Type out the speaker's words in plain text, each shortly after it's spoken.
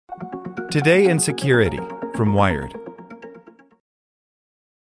Today in Security from Wired.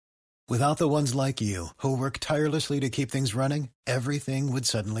 Without the ones like you, who work tirelessly to keep things running, everything would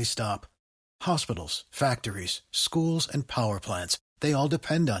suddenly stop. Hospitals, factories, schools, and power plants, they all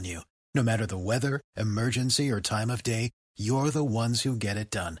depend on you. No matter the weather, emergency, or time of day, you're the ones who get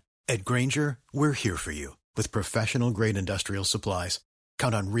it done. At Grainger, we're here for you with professional-grade industrial supplies.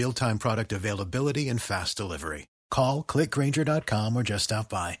 Count on real-time product availability and fast delivery. Call, click Grainger.com, or just stop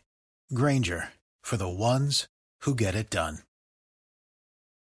by. Grainger, for the ones who get it done.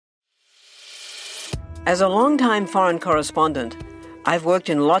 As a longtime foreign correspondent, I've worked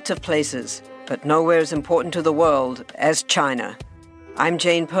in lots of places, but nowhere as important to the world as China. I'm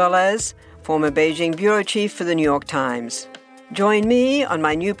Jane Perlez, former Beijing bureau chief for the New York Times. Join me on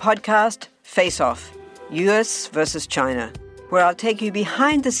my new podcast, Face Off, U.S. versus China, where I'll take you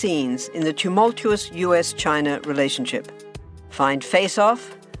behind the scenes in the tumultuous U.S.-China relationship. Find Face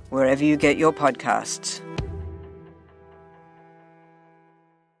Off wherever you get your podcasts.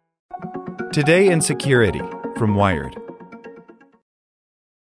 Today in Security from Wired.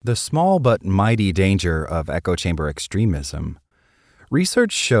 The small but mighty danger of echo chamber extremism.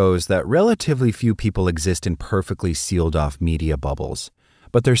 Research shows that relatively few people exist in perfectly sealed-off media bubbles,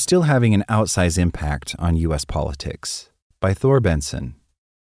 but they're still having an outsized impact on U.S. politics. By Thor Benson.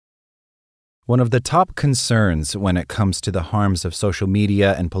 One of the top concerns when it comes to the harms of social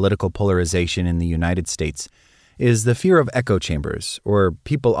media and political polarization in the United States is the fear of echo chambers, or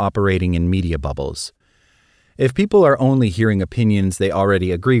people operating in media bubbles. If people are only hearing opinions they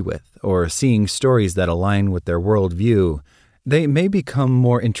already agree with, or seeing stories that align with their worldview, they may become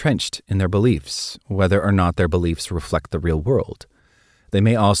more entrenched in their beliefs, whether or not their beliefs reflect the real world. They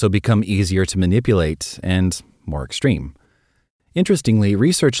may also become easier to manipulate and more extreme. Interestingly,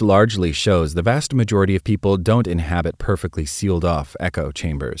 research largely shows the vast majority of people don't inhabit perfectly sealed-off echo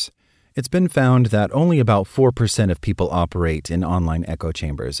chambers. It's been found that only about 4% of people operate in online echo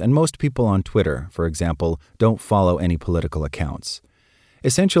chambers, and most people on Twitter, for example, don't follow any political accounts.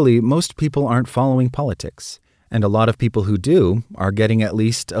 Essentially, most people aren't following politics, and a lot of people who do are getting at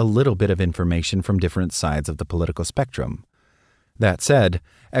least a little bit of information from different sides of the political spectrum. That said,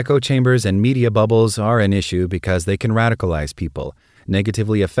 echo chambers and media bubbles are an issue because they can radicalize people,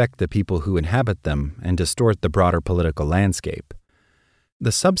 negatively affect the people who inhabit them, and distort the broader political landscape.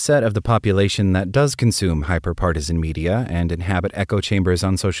 The subset of the population that does consume hyperpartisan media and inhabit echo chambers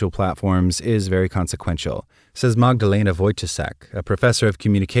on social platforms is very consequential, says Magdalena Wojciechak, a professor of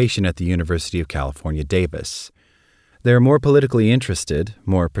communication at the University of California, Davis. They're more politically interested,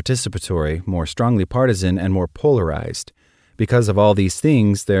 more participatory, more strongly partisan, and more polarized. Because of all these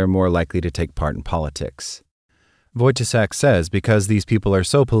things, they're more likely to take part in politics. Wojciechak says because these people are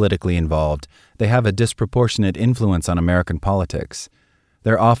so politically involved, they have a disproportionate influence on American politics.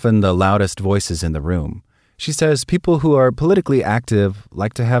 They're often the loudest voices in the room. She says people who are politically active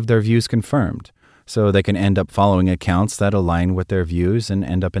like to have their views confirmed, so they can end up following accounts that align with their views and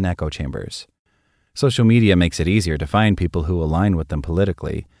end up in echo chambers. Social media makes it easier to find people who align with them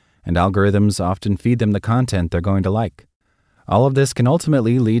politically, and algorithms often feed them the content they're going to like. All of this can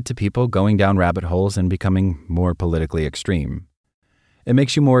ultimately lead to people going down rabbit holes and becoming more politically extreme. It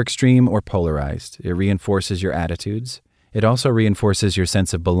makes you more extreme or polarized. It reinforces your attitudes. It also reinforces your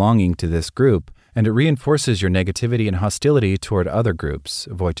sense of belonging to this group, and it reinforces your negativity and hostility toward other groups,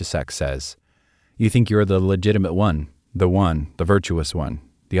 Wojciechak says. You think you're the legitimate one, the virtuous one.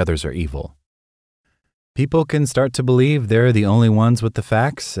 The others are evil. People can start to believe they're the only ones with the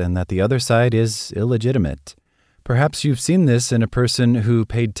facts and that the other side is illegitimate. Perhaps you've seen this in a person who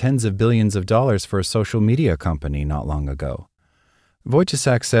paid tens of billions of dollars for a social media company not long ago.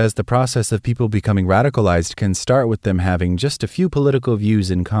 Wojciechak says the process of people becoming radicalized can start with them having just a few political views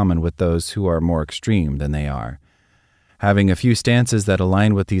in common with those who are more extreme than they are. Having a few stances that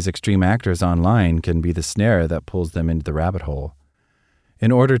align with these extreme actors online can be the snare that pulls them into the rabbit hole.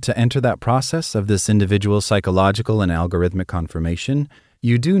 In order to enter that process of this individual psychological and algorithmic confirmation,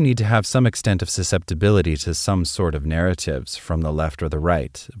 you do need to have some extent of susceptibility to some sort of narratives from the left or the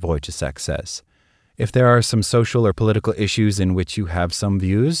right, Wojciechak says. If there are some social or political issues in which you have some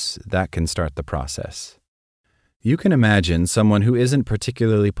views, that can start the process. You can imagine someone who isn't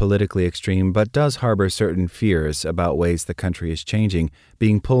particularly politically extreme but does harbor certain fears about ways the country is changing,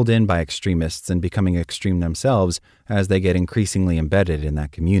 being pulled in by extremists and becoming extreme themselves as they get increasingly embedded in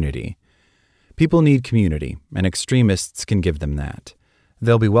that community. People need community, and extremists can give them that.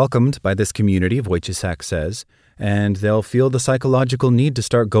 They'll be welcomed by this community, Wojciechak says, and they'll feel the psychological need to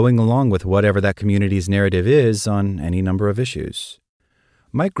start going along with whatever that community's narrative is on any number of issues.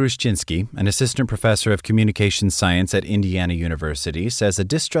 Mike Gruszczynski, an assistant professor of communications science at Indiana University, says a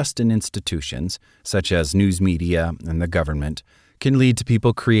distrust in institutions, such as news media and the government, can lead to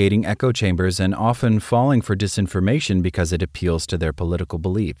people creating echo chambers and often falling for disinformation because it appeals to their political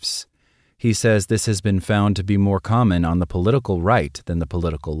beliefs. He says this has been found to be more common on the political right than the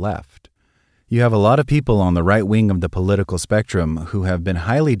political left. You have a lot of people on the right wing of the political spectrum who have been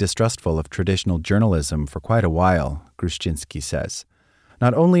highly distrustful of traditional journalism for quite a while, Gruszczynski says.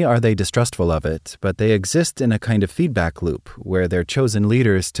 Not only are they distrustful of it, but they exist in a kind of feedback loop where their chosen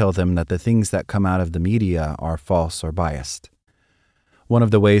leaders tell them that the things that come out of the media are false or biased. One of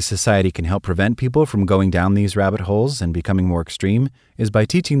the ways society can help prevent people from going down these rabbit holes and becoming more extreme is by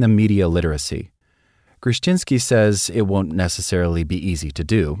teaching them media literacy. Gruszczynski says it won't necessarily be easy to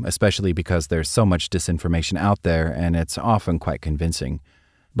do, especially because there's so much disinformation out there and it's often quite convincing.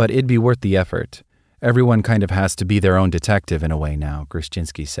 But it'd be worth the effort. Everyone kind of has to be their own detective in a way now,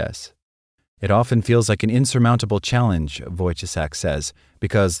 Gruszczynski says. It often feels like an insurmountable challenge, Wojciech says,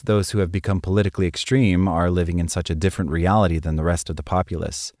 because those who have become politically extreme are living in such a different reality than the rest of the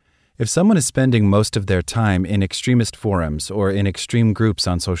populace. If someone is spending most of their time in extremist forums or in extreme groups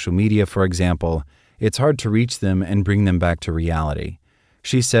on social media, for example, it's hard to reach them and bring them back to reality.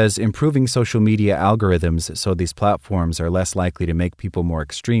 She says improving social media algorithms so these platforms are less likely to make people more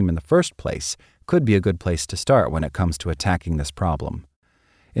extreme in the first place could be a good place to start when it comes to attacking this problem.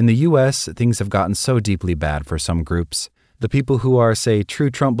 In the U.S., things have gotten so deeply bad for some groups. The people who are, say, true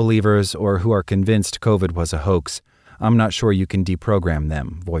Trump believers or who are convinced COVID was a hoax, I'm not sure you can deprogram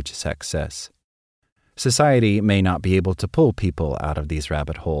them, Wojciech says. Society may not be able to pull people out of these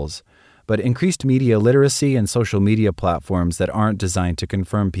rabbit holes, but increased media literacy and social media platforms that aren't designed to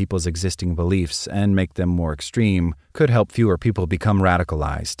confirm people's existing beliefs and make them more extreme could help fewer people become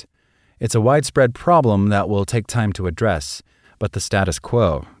radicalized. It's a widespread problem that will take time to address, but the status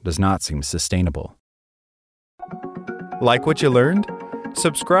quo does not seem sustainable. Like what you learned?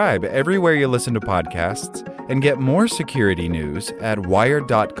 Subscribe everywhere you listen to podcasts and get more security news at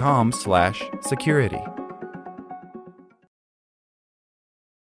wired.com/security.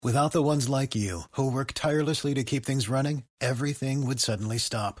 Without the ones like you, who work tirelessly to keep things running, everything would suddenly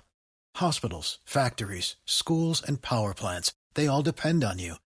stop. Hospitals, factories, schools, and power plants, they all depend on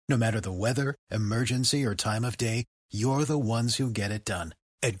you. No matter the weather, emergency, or time of day, you're the ones who get it done.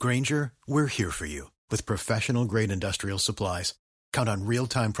 At Grainger, we're here for you with professional-grade industrial supplies. Count on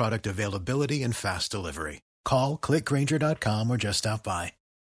real-time product availability and fast delivery. Call, click Grainger.com, or just stop by.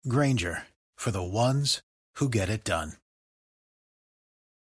 Grainger, for the ones who get it done.